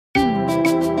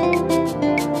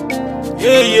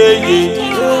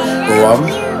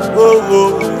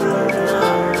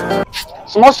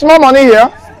Small money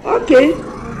here. Okay,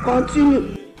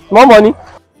 continue. Small money.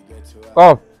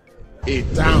 Come. A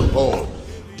town hall.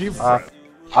 Different.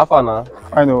 How far now?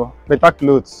 I know. Better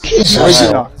clothes.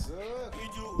 Original.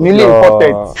 Newly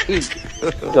imported.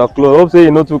 Your clothes. Hope say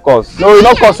you know 2 costs. No, you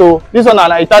not cost. So this one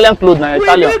na Italian clothes na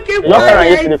Italian. You just carry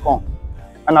yesterday come.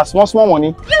 And a small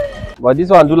money. But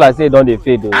this one do like say don't they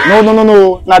fade though.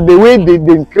 No. Now the way they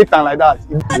create am like that.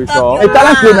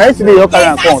 Italian clothes na yesterday you carry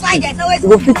am come. It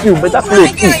go fit you. Better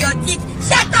clothes.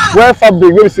 Wear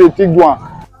fabric wey say take do am.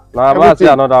 Nah, I see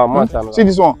another one. See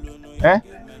this one. Eh?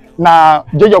 Na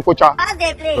Jejo Kocha.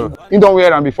 He don't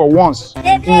wear am before once. He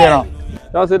wear am.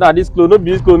 Just say that this clothes, no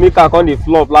be this clothes make am on the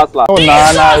flop last. No,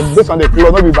 nah. Based on the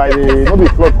cloth, no be by the, no be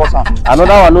cloth cause am.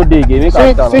 Another one no dey again. Make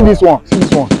am. See this one. See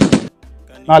this one.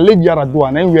 Na late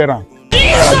Yaradua, na him wear am.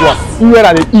 He wear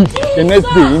am dey eat. The next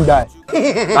day he die.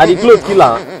 Na the clothes kill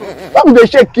am. No be the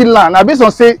shirt kill am. Na based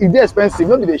on say e dey expensive.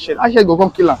 No be the shirt. That shirt go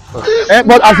come kill am.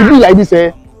 But as e be like this,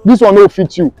 this one no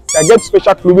fit you. I get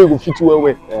special cloth wey go fit you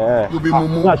well. Yeah. You be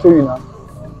mumu. I show you now.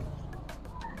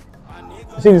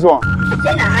 See this one.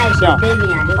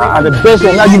 And the best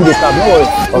one, now give me the card. No worry.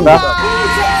 Okay.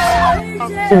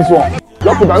 See this one.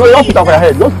 Don't put that for your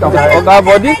head. Don't put that for your head. Okay,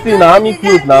 but this thing na army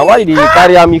clothes now. Why you dey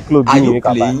carry army clothes? Are you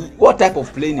playing? What type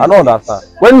of plane? I don't understand.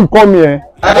 When you come here,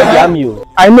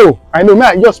 I know. May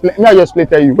I just play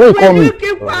tell you. When you come me,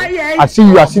 I see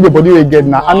the body you get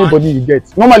now. Army body you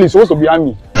get. Normally it's supposed to be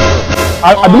army.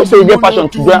 I believe so you get passion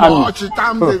to join army.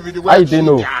 How you dey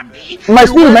know? My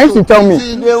spirit might to tell me.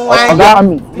 Oga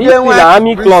army. This thing na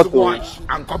army cloth.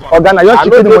 Oga na just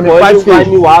keep the money 5k.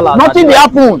 Nothing dey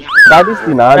happen. That this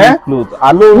thing na army cloth.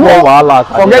 I no know wahala.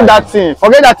 Forget that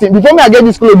thing. Before me I get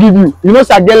this clothes give you. You know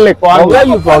say I get leg for army. Where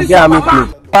you forget army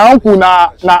cloth? My uncle na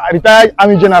retired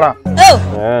army general.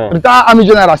 Retired army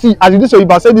general. See as you do so if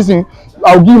I say this thing,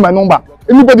 I will give you my number.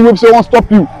 Anybody wey say wan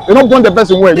stop you, they don't want the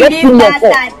person well. Just put more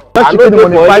call. Just keep the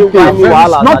money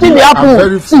 5k. Nothing dey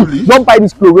happen. See, don't buy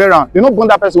this clothes wear am. They don't want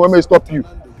that person wey may stop you.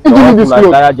 He give me this clothes.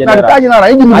 Na retired general.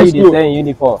 He give me this clothes. How you dey sell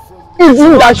uniform? He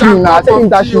dash me now. I tell him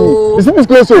dash me. You see this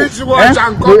clothes so?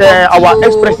 Our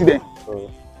ex-president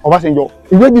Obasanjo.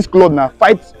 He wear this clothes now.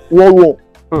 Fight World War.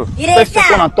 First,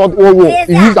 second, and third World War.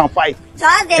 He use and fight.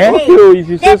 Okay, if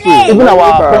you say so. Even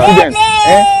our president,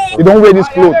 he don't wear this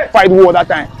clothes. Fight war that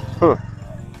time.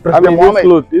 I mean,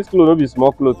 this clothes no be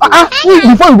small clothes.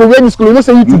 Before you go wear this clothes, you know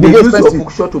say you to dey expensive.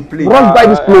 Run buy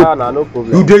this clothes. No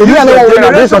problem. You dey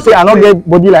use say I don't get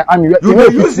body like army. You know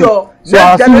fit see. So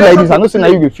I see you like this. I know say na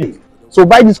you go fit. So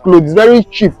buy this clothes. It's very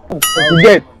cheap. You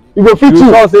get. You go fit you.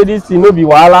 You say this thing no be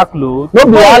wahala clothes. No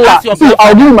be wahala. See,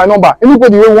 I'll give you my number.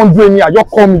 Anybody wey wan do any, just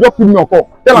call me. Just put me on call.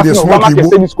 Tell us no Obama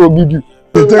say this clothes give you.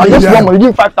 I just want money.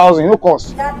 Give 5,000. No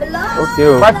cost.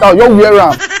 Okay. 5,000. You wear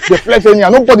am. They flex any.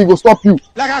 Nobody go stop you.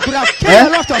 Like I could have paid a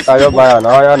lot of. Your buyer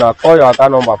now. Call your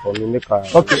account number for me. Make a.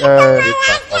 Okay.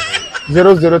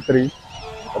 003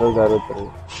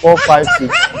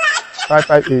 456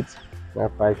 558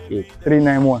 958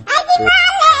 391.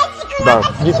 Bank.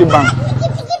 GT Bank.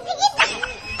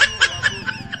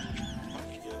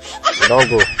 Don't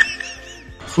go.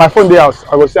 My phone dey house.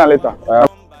 I go see am later.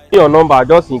 Your number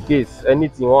just in case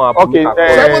anything won't happen.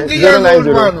 Okay.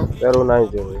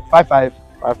 090 55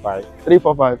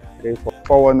 345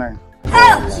 419. Oh,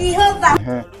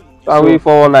 Jehovah. So we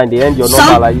 419 they end your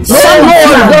number like this. No,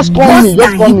 just call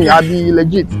me. I be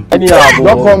legit. Anyhow,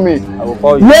 don't call me. I will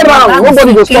call you.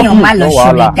 Nobody go stop you. No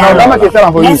wahala. Now that make tell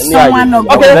am for you. Someone no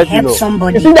go help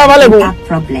somebody. Is it available? That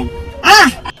problem.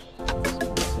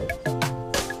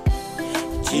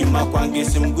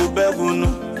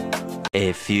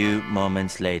 A few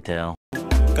moments later.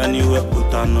 Can you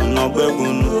put on no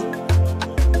begunu?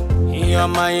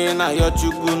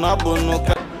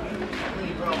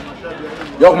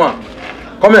 Young man,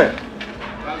 come here.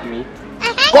 Me?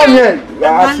 Come here. You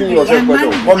are asking yourself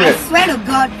question. Come here. I swear to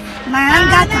God, my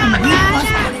anger can give us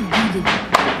to the building.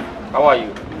 How are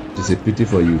you? It's a pity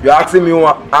for you. You are asking me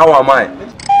how am I?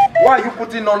 Why are you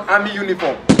putting on army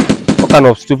uniform? What kind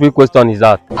of stupid question is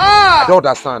that? I don't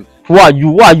understand. Who are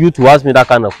you to ask me that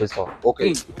kind of question?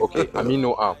 Okay. I mean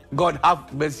no harm. God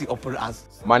have mercy upon us.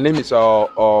 My name is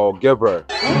Gabriel.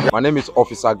 My name is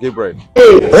Officer Gabriel.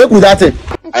 Hey, good that thing.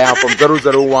 I am from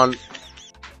 001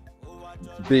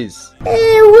 base.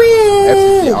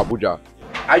 FCT Abuja.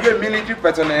 Are you a military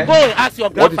personnel? Go ask your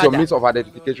grandfather. What is your means of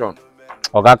identification?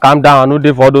 Okay, calm down. I no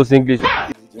dey for those English.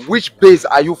 Which base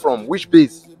are you from? Which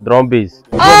base? Drum base.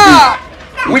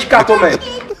 Which cantonment?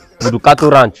 Budukato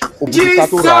Ranch.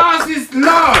 Jesus is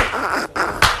Lord.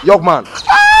 Young man.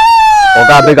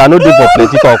 Okay, beg, I no dey for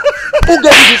plenty talk. Who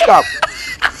gave you this cap?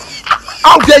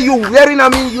 How dare you wearing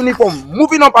army uniform,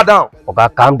 moving up and down?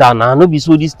 Oga, calm down now. No be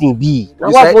so this thing be. Now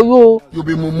You what said- for you? You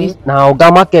be mumu. Now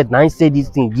Oga Market, now I say this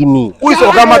thing, give me. Who is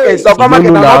Oga Market? Is Oga You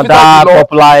Market know an now officer that of the law?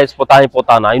 popular exporter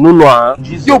importer now. You know now.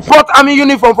 You brought army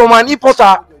uniform from an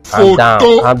importer. Calm down.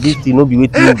 Calm this thing. No be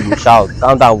waiting. You go shout.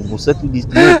 Calm down. We go settle this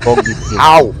thing. We talk this thing.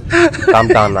 How? Calm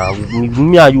down now.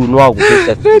 Me and you know how we go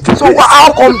settle this. So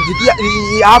how come did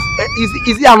he have?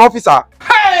 Is he an officer?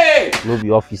 No be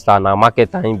officer now.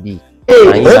 Market time be. Hey,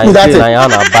 Na where is that thing? na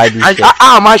buy this And shirt.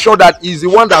 how am I sure that he's the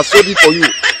one that sold it for you?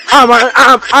 How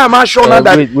am I sure now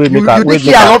that Wait, you make her, think he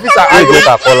an officer? wait, make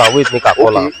her call her. Wait, make her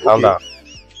call her. Okay, Calm down.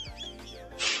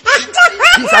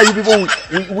 These are you people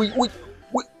we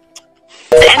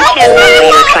The MTN number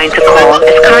you are trying to call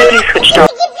is currently switched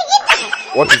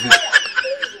off. what is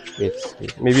it?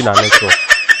 Wait, maybe na network.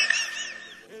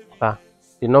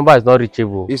 The number is not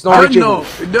reachable. It's not reachable.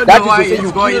 Don't That know why is to say it's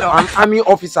you going killed on. an army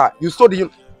officer. You stole the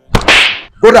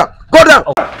Go down! Go down!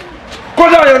 Go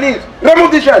down on your knees! Remove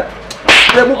the shirt!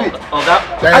 Remove it!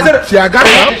 I said Tiaga,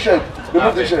 remove the shirt!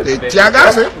 Remove the shirt!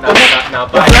 Tiaga, say.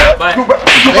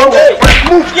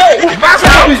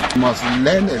 Move! Must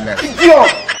learn a lesson.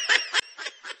 Idiot!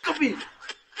 Stupid!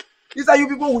 These are you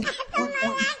people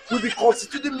will be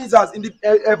constituting lizards in the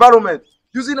environment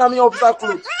using army officer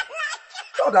clothes.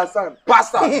 You understand?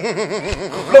 Bastard!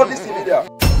 Blood this in media.